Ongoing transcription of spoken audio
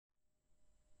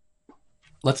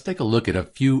Let's take a look at a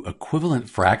few equivalent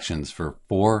fractions for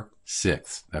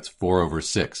 4/6. That's 4 over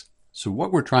 6. So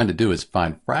what we're trying to do is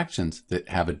find fractions that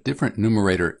have a different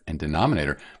numerator and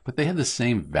denominator, but they have the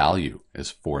same value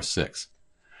as 4/6.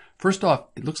 First off,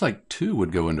 it looks like 2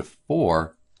 would go into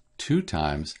 4 2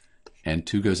 times, and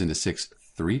 2 goes into 6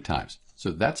 3 times.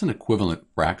 So that's an equivalent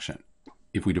fraction.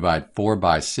 If we divide 4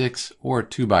 by 6 or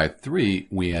 2 by 3,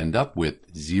 we end up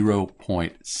with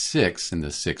 0.6, and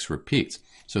the 6 repeats.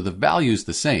 So the value is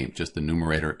the same, just the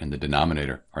numerator and the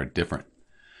denominator are different.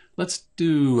 Let's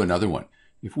do another one.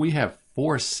 If we have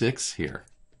 4/6 here,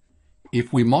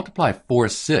 if we multiply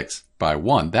 4/6 by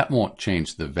 1, that won't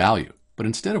change the value. But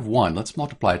instead of 1, let's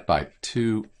multiply it by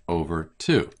 2 over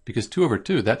 2. Because 2 over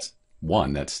 2, that's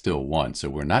 1, that's still 1. So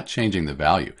we're not changing the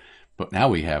value. But now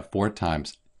we have 4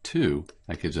 times 2,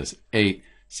 that gives us 8.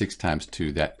 6 times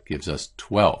 2, that gives us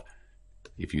 12.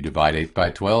 If you divide 8 by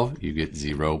 12, you get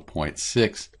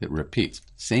 0.6 that repeats.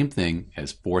 Same thing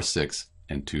as 4/6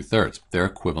 and 2/3. They're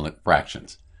equivalent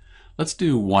fractions. Let's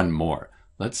do one more.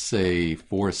 Let's say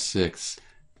 4/6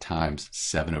 times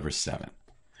 7 over 7.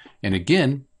 And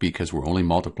again, because we're only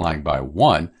multiplying by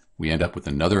 1, we end up with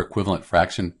another equivalent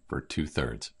fraction for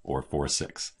 2/3, or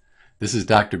 4/6. This is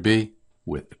Dr. B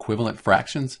with equivalent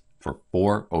fractions for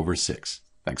 4 over 6.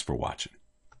 Thanks for watching.